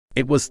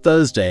It was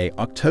Thursday,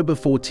 October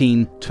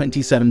 14,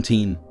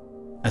 2017.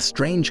 A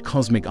strange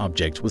cosmic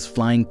object was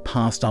flying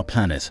past our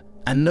planet,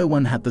 and no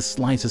one had the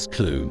slightest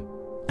clue.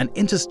 An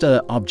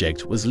interstellar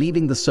object was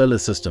leaving the solar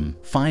system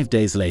 5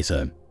 days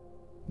later.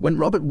 When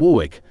Robert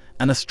Warwick,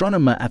 an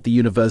astronomer at the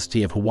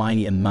University of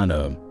Hawaii in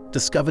Manoa,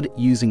 discovered it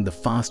using the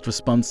Fast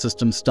Response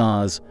System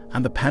stars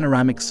and the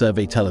Panoramic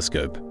Survey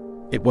telescope,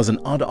 it was an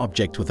odd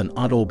object with an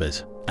odd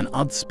orbit, an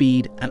odd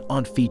speed, and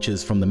odd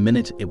features from the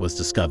minute it was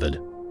discovered.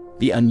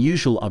 The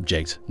unusual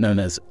object, known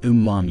as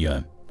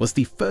Oumuamua, was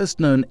the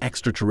first known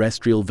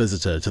extraterrestrial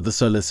visitor to the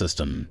solar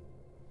system.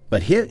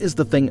 But here is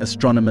the thing: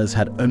 astronomers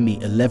had only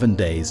 11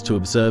 days to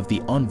observe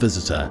the odd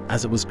visitor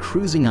as it was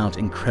cruising out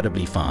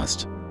incredibly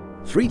fast.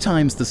 3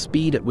 times the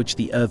speed at which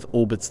the Earth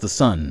orbits the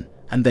Sun,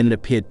 and then it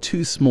appeared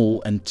too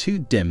small and too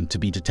dim to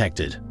be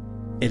detected.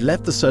 It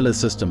left the solar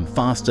system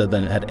faster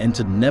than it had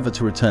entered, never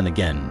to return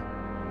again.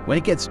 When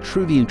it gets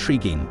truly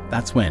intriguing,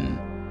 that's when.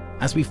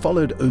 As we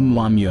followed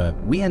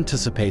Oumuamua, we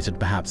anticipated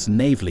perhaps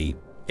naively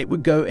it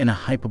would go in a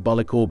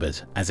hyperbolic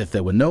orbit, as if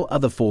there were no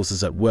other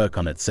forces at work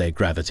on it, say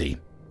gravity.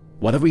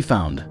 What have we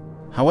found?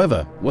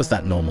 However, was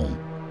that normal?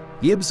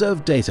 The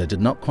observed data did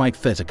not quite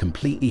fit a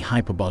completely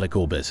hyperbolic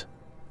orbit.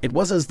 It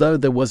was as though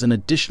there was an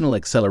additional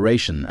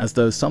acceleration, as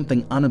though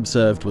something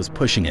unobserved was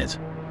pushing it.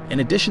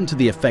 In addition to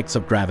the effects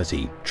of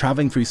gravity,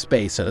 traveling through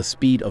space at a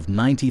speed of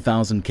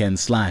 90,000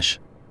 km/h,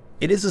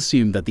 it is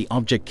assumed that the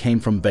object came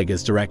from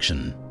Vega's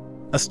direction,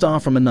 a star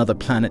from another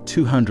planet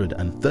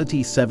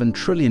 237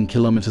 trillion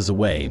kilometers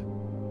away.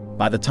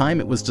 By the time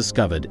it was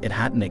discovered, it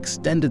had an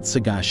extended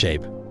cigar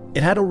shape.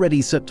 It had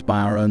already zipped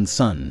by our own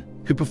Sun,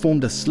 who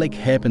performed a slick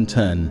hairpin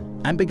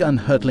turn and begun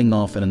hurtling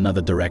off in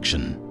another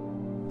direction.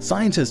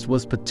 Scientists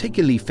was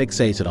particularly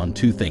fixated on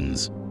 2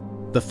 things.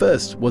 The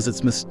first was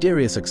its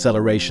mysterious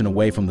acceleration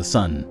away from the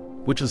Sun,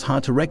 which was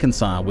hard to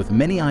reconcile with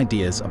many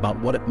ideas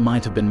about what it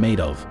might have been made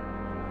of.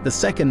 The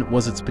second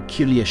was its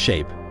peculiar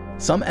shape.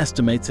 Some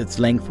estimates its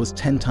length was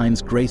 10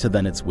 times greater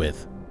than its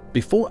width.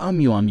 Before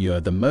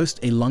Oumuamua, the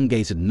most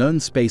elongated known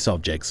space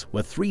objects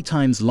were 3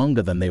 times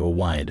longer than they were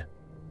wide.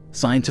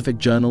 Scientific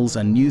journals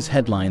and news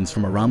headlines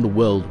from around the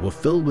world were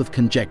filled with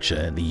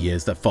conjecture in the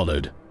years that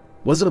followed.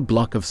 Was it a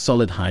block of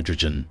solid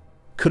hydrogen?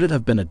 Could it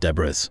have been a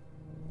debris?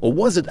 Or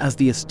was it, as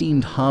the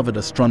esteemed Harvard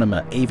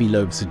astronomer Avi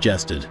Loeb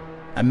suggested,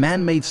 a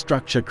man-made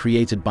structure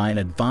created by an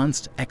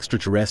advanced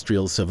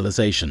extraterrestrial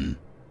civilization?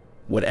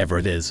 Whatever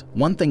it is,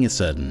 one thing is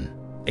certain: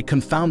 it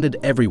confounded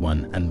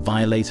everyone and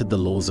violated the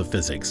laws of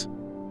physics.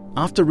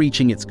 After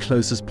reaching its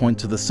closest point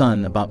to the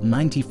Sun, about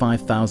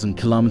 95,000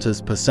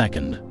 kilometers per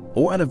second,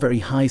 or at a very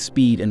high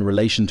speed in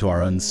relation to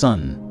our own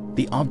Sun,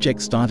 the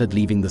object started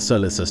leaving the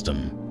solar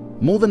system,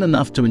 more than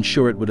enough to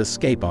ensure it would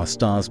escape our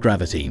star's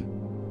gravity.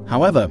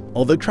 However,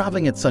 although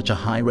traveling at such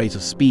a high rate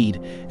of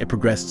speed, it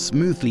progressed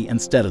smoothly and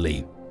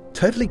steadily,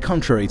 totally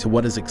contrary to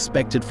what is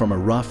expected from a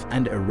rough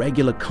and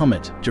irregular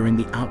comet during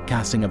the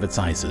outgassing of its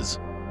ices.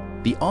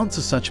 The odds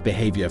of such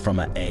behavior from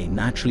a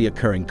naturally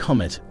occurring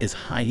comet is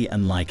highly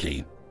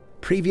unlikely.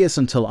 Previous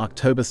until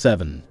October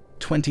 7,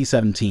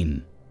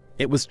 2017,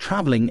 it was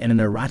traveling in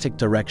an erratic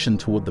direction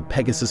toward the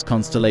Pegasus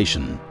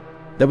constellation.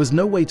 There was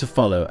no way to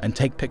follow and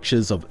take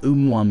pictures of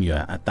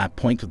Oumuamua at that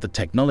point with the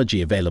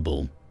technology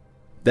available.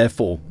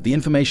 Therefore, the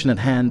information at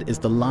hand is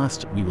the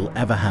last we will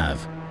ever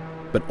have.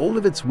 But all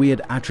of its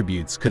weird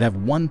attributes could have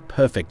one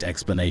perfect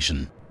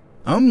explanation.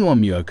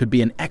 Oumuamua could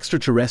be an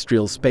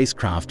extraterrestrial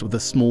spacecraft with a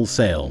small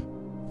sail.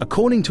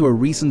 According to a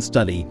recent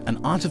study,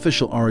 an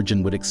artificial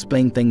origin would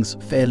explain things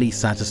fairly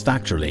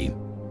satisfactorily.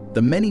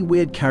 The many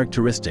weird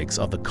characteristics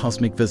of the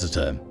cosmic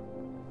visitor.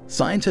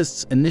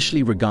 Scientists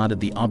initially regarded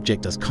the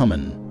object as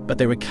common, but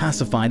they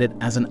reclassified it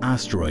as an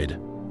asteroid,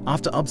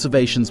 after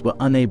observations were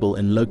unable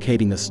in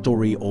locating a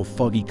story or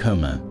foggy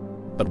coma.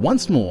 But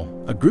once more,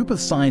 a group of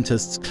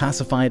scientists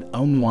classified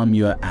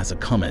Oumuamua as a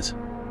comet,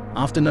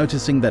 after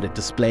noticing that it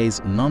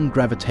displays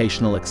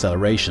non-gravitational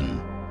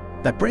acceleration.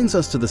 That brings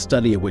us to the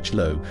study of which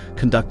Loeb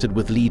conducted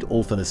with lead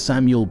author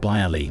Samuel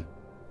Byerly,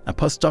 a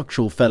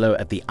postdoctoral fellow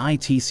at the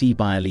ITC.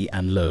 Byerly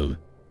and Loeb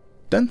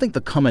don't think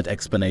the comet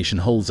explanation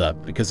holds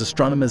up, because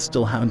astronomers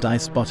still haven't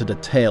spotted a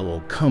tail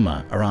or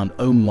coma around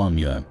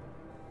Oumuamua.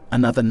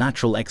 Another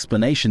natural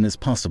explanation is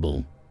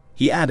possible.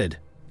 He added,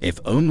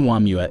 if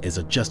Oumuamua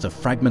is just a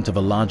fragment of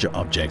a larger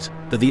object,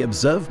 that the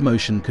observed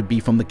motion could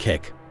be from the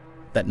kick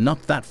that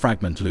knocked that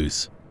fragment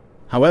loose.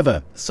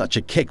 However, such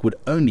a kick would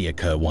only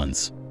occur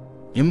once.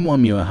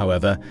 Oumuamua,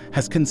 however,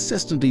 has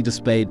consistently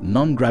displayed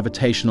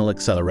non-gravitational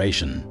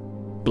acceleration.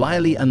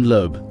 Byerly and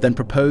Loeb then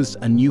proposed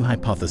a new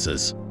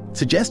hypothesis,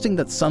 suggesting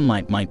that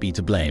sunlight might be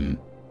to blame.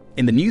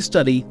 In the new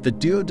study, the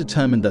duo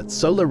determined that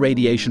solar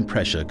radiation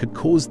pressure could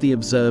cause the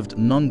observed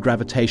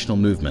non-gravitational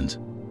movement.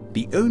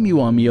 The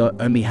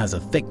Oumuamua only has a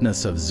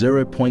thickness of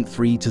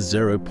 0.3 to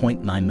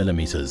 0.9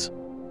 millimeters.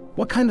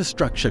 What kind of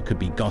structure could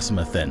be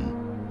gossamer thin?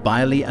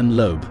 Byerly and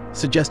Loeb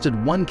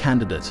suggested one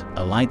candidate,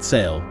 a light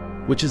sail,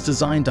 which is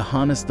designed to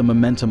harness the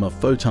momentum of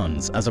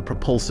photons as a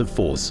propulsive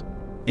force.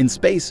 In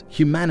space,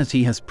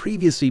 humanity has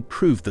previously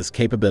proved this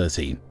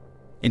capability.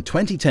 In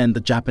 2010, the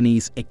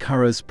Japanese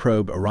Icarus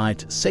probe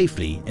arrived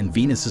safely in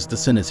Venus's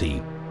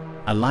vicinity.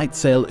 A light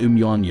sail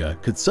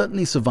Oumuamua could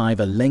certainly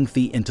survive a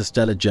lengthy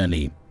interstellar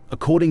journey,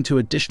 according to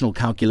additional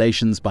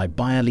calculations by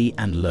Byerly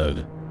and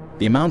Loeb.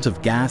 The amount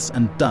of gas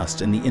and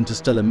dust in the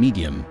interstellar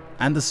medium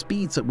and the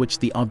speeds at which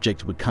the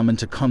object would come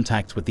into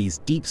contact with these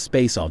deep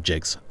space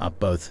objects are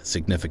both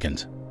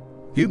significant.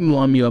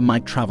 Oumuamua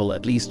might travel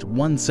at least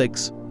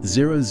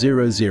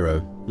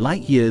 16,000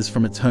 light-years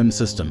from its home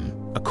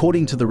system,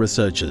 according to the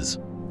researchers.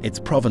 Its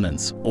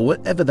provenance, or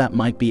whatever that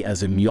might be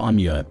as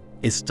Oumuamua,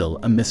 is still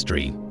a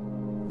mystery.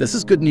 This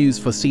is good news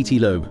for C.T.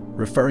 Loeb,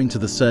 referring to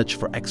the search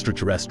for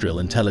extraterrestrial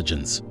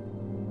intelligence.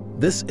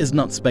 This is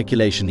not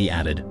speculation, he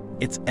added.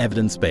 It's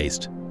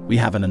evidence-based. We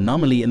have an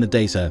anomaly in the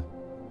data.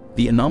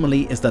 The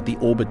anomaly is that the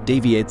orbit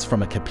deviates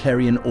from a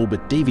Keplerian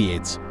orbit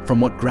deviates from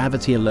what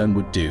gravity alone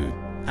would do,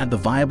 and the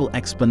viable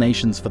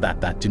explanations for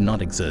that do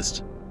not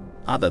exist,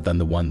 other than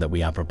the one that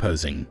we are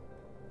proposing.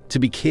 To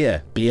be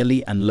clear,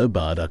 Byerly and Loeb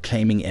are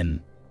claiming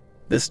in.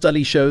 This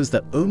study shows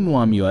that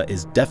Oumuamua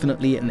is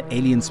definitely an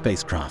alien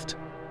spacecraft,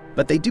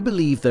 but they do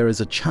believe there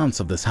is a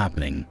chance of this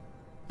happening.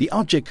 The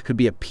object could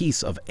be a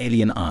piece of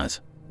alien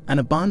art. An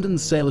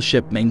abandoned sail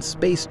ship named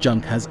Space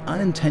Junk has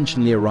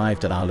unintentionally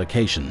arrived at our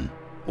location,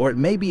 or it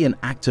may be an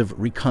active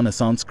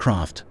reconnaissance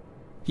craft.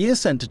 He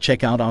is sent to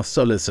check out our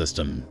solar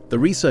system, the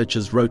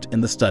researchers wrote in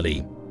the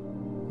study.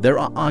 There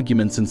are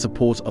arguments in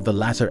support of the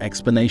latter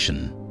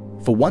explanation.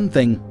 For one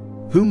thing,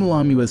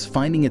 Oumuamua's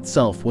finding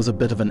itself was a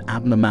bit of an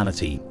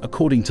abnormality,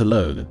 according to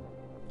Loeb.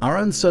 Our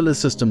own solar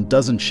system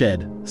doesn't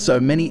shed so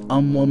many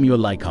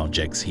Oumuamua-like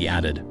objects, he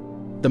added.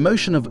 The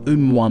motion of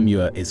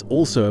Oumuamua is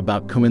also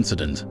about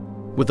coincident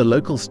with the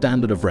local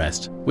standard of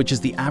rest, which is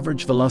the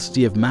average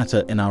velocity of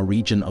matter in our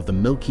region of the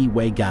Milky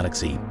Way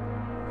galaxy.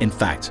 In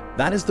fact,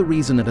 that is the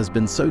reason it has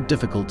been so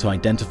difficult to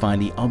identify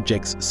the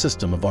object's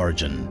system of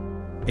origin.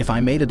 If I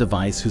made a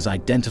device whose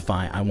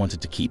identifier I wanted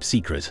to keep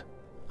secret,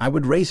 I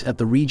would rate at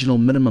the regional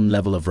minimum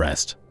level of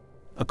rest.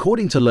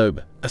 According to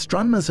Loeb,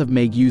 astronomers have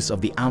made use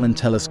of the Allen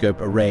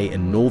Telescope Array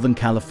in Northern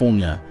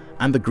California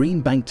and the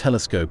Green Bank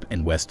Telescope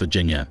in West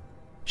Virginia.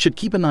 Should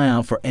keep an eye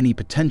out for any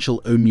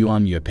potential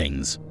Oumuamua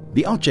pings.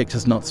 The object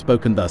has not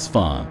spoken thus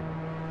far,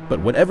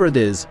 but whatever it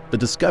is, the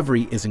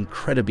discovery is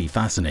incredibly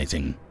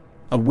fascinating.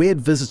 A weird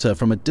visitor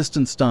from a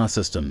distant star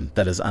system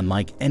that is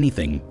unlike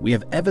anything we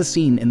have ever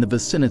seen in the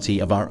vicinity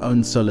of our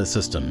own solar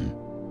system.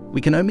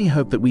 We can only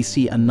hope that we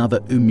see another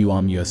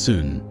Oumuamua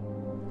soon.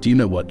 Do you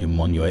know what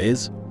Oumuamua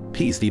is?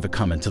 Please leave a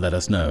comment to let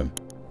us know.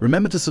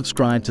 Remember to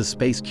subscribe to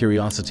Space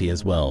Curiosity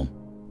as well,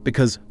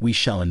 because we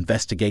shall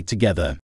investigate together.